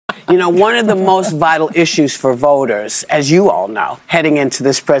You know, one of the most vital issues for voters, as you all know, heading into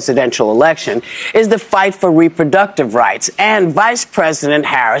this presidential election, is the fight for reproductive rights. And Vice President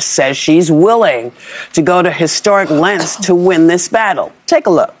Harris says she's willing to go to historic lengths to win this battle. Take a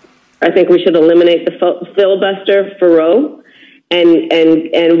look. I think we should eliminate the filibuster for Roe, and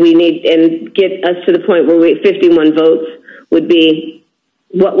we need and get us to the point where 51 votes would be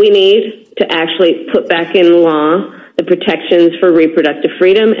what we need to actually put back in law the protections for reproductive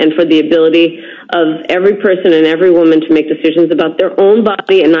freedom and for the ability of every person and every woman to make decisions about their own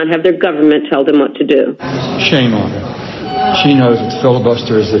body and not have their government tell them what to do. Shame on her. She knows that the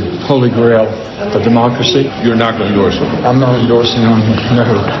filibuster is the holy grail of democracy. You're not going to endorse it? I'm not endorsing on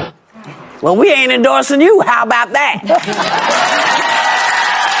no. Well, we ain't endorsing you. How about that?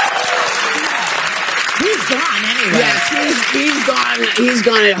 He's gone anyway. Yes, he's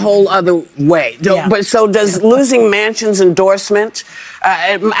gone a whole other way. Yeah. But so does losing Manchin's endorsement,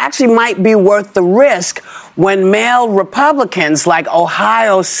 it actually might be worth the risk when male Republicans like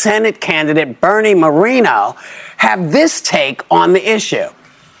Ohio Senate candidate Bernie Moreno have this take on the issue.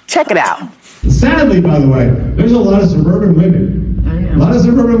 Check it out. Sadly, by the way, there's a lot of suburban women. A lot of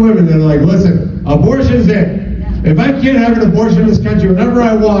suburban women that are like, listen, abortion's it. If I can't have an abortion in this country whenever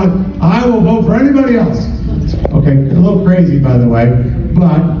I want, I will vote for anybody else. Okay, a little crazy, by the way,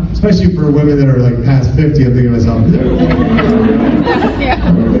 but especially for women that are like past 50, I'm thinking to myself,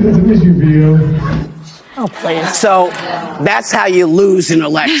 it's an issue for you. Oh, please. So that's how you lose an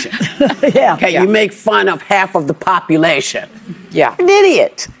election. Yeah. Okay, yeah. you make fun of half of the population. Yeah. An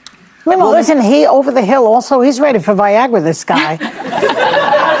idiot. Well, listen, he over the hill also, he's ready for Viagra, this guy.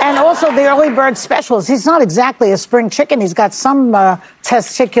 And also the early bird specials. He's not exactly a spring chicken. He's got some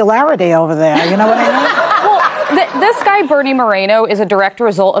testicularity over there. You know what I mean? Well, this guy, Bernie Moreno, is a direct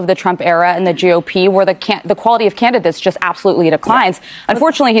result of the Trump era and the GOP, where the quality of candidates just absolutely declines. Yeah.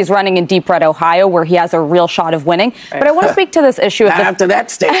 Unfortunately, he's running in deep red Ohio, where he has a real shot of winning. Right. But I want to speak to this issue of after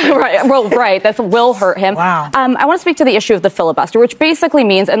that statement. Right, well, right, that will hurt him. Wow. I want to speak to the issue of the filibuster, which basically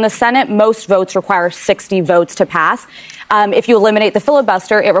means in the Senate, most votes require 60 votes to pass. If you eliminate the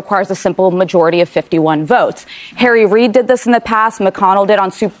filibuster, it requires a simple majority of 51 votes. Harry Reid did this in the past. McConnell did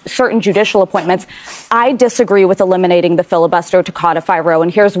on certain judicial appointments. I disagree with eliminating the filibuster to codify Roe,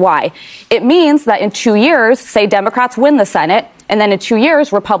 and here's why. It means that in 2 years, say Democrats win the Senate, and then in 2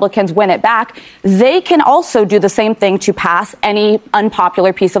 years, Republicans win it back, they can also do the same thing to pass any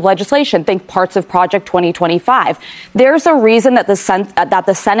unpopular piece of legislation. Think parts of Project 2025. There's a reason that the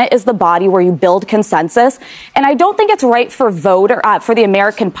Senate is the body where you build consensus, and I don't think it's right for for the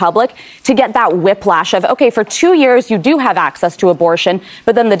American public to get that whiplash of, okay, for 2 years you do have access to abortion,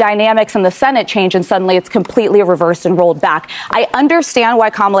 but then the dynamics in the Senate change and suddenly it's completely reversed and rolled back. I understand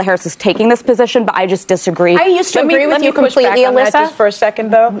why Kamala Harris is taking this position, but I just disagree. I used to agree with you completely, Alyssa. Just for a second,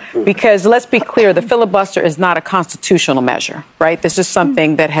 though, because let's be clear, the filibuster is not a constitutional measure, right? This is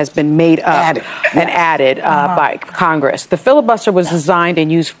something that has been made up and added by Congress. The filibuster was designed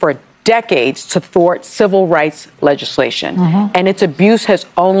and used for decades to thwart civil rights legislation, and its abuse has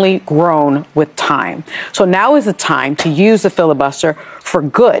only grown with time. So now is the time to use the filibuster for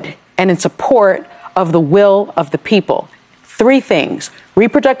good and in support of the will of the people. 3 things: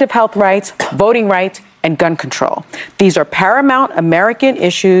 reproductive health rights, voting rights, and gun control. These are paramount American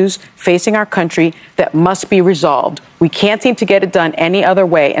issues facing our country that must be resolved. We can't seem to get it done any other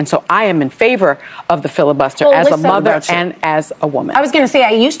way. And so I am in favor of the filibuster as a mother and as a woman. I was going to say,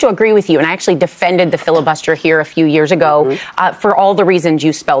 I used to agree with you, and I actually defended the filibuster here a few years ago for all the reasons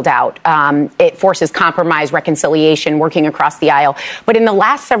you spelled out. It forces compromise, reconciliation, working across the aisle. But in the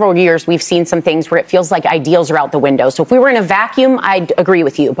last several years, we've seen some things where it feels like ideals are out the window. So if we were in a vacuum, I'd agree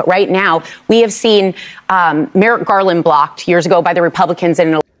with you. But right now, we have seen Merrick Garland blocked years ago by the Republicans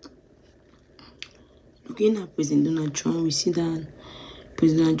in an Looking at President Donald Trump, we see that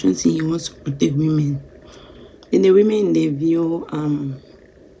President Trump says he wants to protect women. Then the women in the video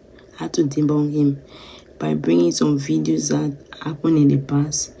had to debunk him by bringing some videos that happened in the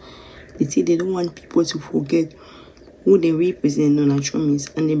past. They say they don't want people to forget who the real President Donald Trump is,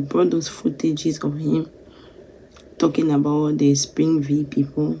 and they brought those footages of him talking about the Springfield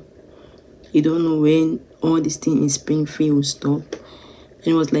people. You don't know when all this thing in Springfield will stop. And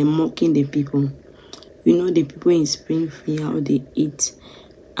it was like mocking the people. You know the people in Springfield, how they eat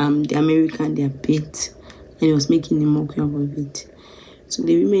the American, their pets. And it was making a mockery of it. So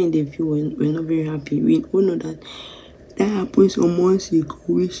the women in the view were not very happy. We all know that happens on months ago,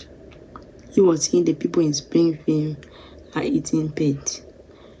 which he was seeing the people in Springfield are eating pets.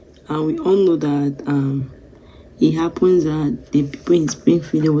 And we all know that it happens that the people in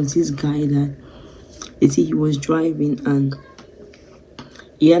Springfield, there was this guy that they say he was driving and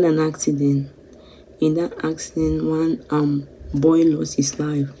he had an accident. In that accident, one boy lost his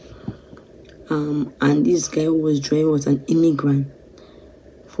life. And this guy who was driving was an immigrant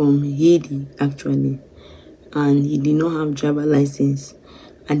from Haiti, actually. And he did not have driver license.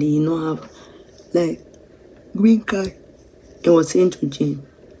 And he did not have, like, green card. He was sent to jail.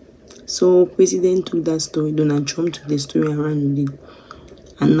 So, President took that story, Donald Trump took the story and ran with it.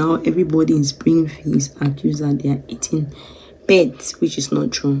 And now everybody in Springfield accused that they are eating pets, which is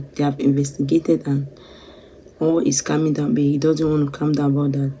not true. They have investigated and all is calming down, but he doesn't want to calm down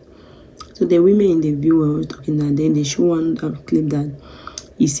about that. So the women in the view were talking that then they show one clip that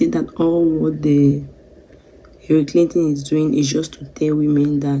he said that all what the Hillary Clinton is doing is just to tell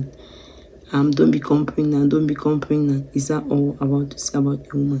women that don't become pregnant, don't become pregnant. Is that all about to say about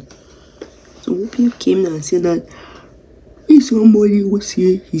the woman? So Whoopi came and said that if somebody who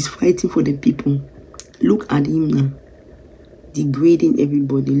say he's fighting for the people, look at him now, degrading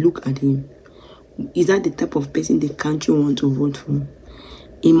everybody. Look at him. Is that the type of person the country want to vote for?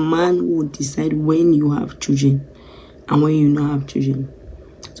 A man who will decide when you have children and when you don't have children.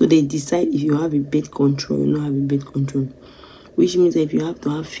 So they decide if you have a birth control, you don't have a birth control. Which means that if you have to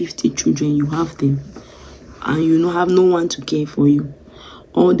have 50 children, you have them. And you don't have no one to care for you.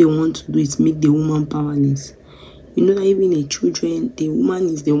 All they want to do is make the woman powerless. You know that even the children, the woman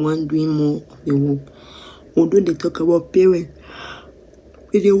is the one doing more of the work. Although they talk about parents,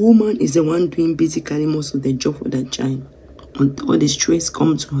 but the woman is the one doing basically most of the job for that child. All the stress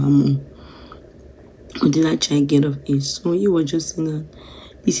comes to her mom until that child get of age. So he was just saying that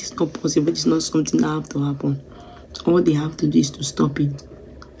this is not possible. It's not something that have to happen. All they have to do is to stop it.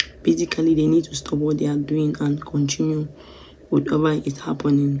 Basically, they need to stop what they are doing and continue whatever is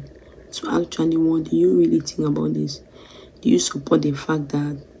happening. So actually, what do you really think about this? Do you support the fact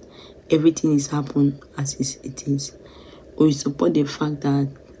that everything is happening as it is? Or you support the fact that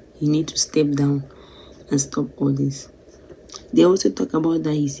you need to step down and stop all this? They also talk about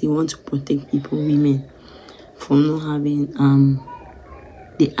that he wants to protect people, women, from not having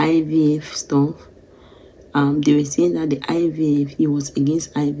the IVF stuff. They were saying that the IVF, he was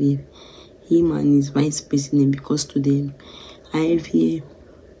against IVF, him and his vice president, because to them, IVF,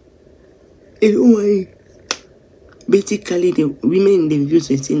 basically the women in the views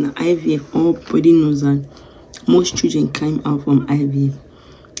were saying that IVF, everybody knows that most children came out from IVF.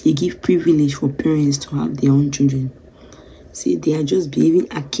 They give privilege for parents to have their own children. See, they are just behaving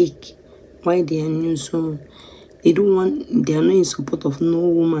a cake. Why they are new? So they are not in support of no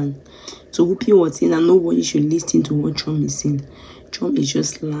woman. So Whoopi was saying that nobody should listen to what Trump is saying. Trump is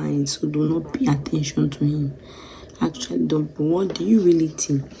just lying, so do not pay attention to him. Actually, don't. What do you really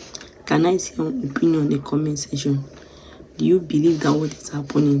think? Can I see your opinion in the comment section? Do you believe that what is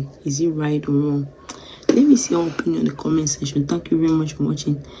happening, is it right or wrong? Let me see your opinion in the comment section. Thank you very much for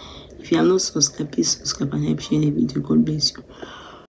watching. If you have not subscribed, please subscribe and help share the video. God bless you.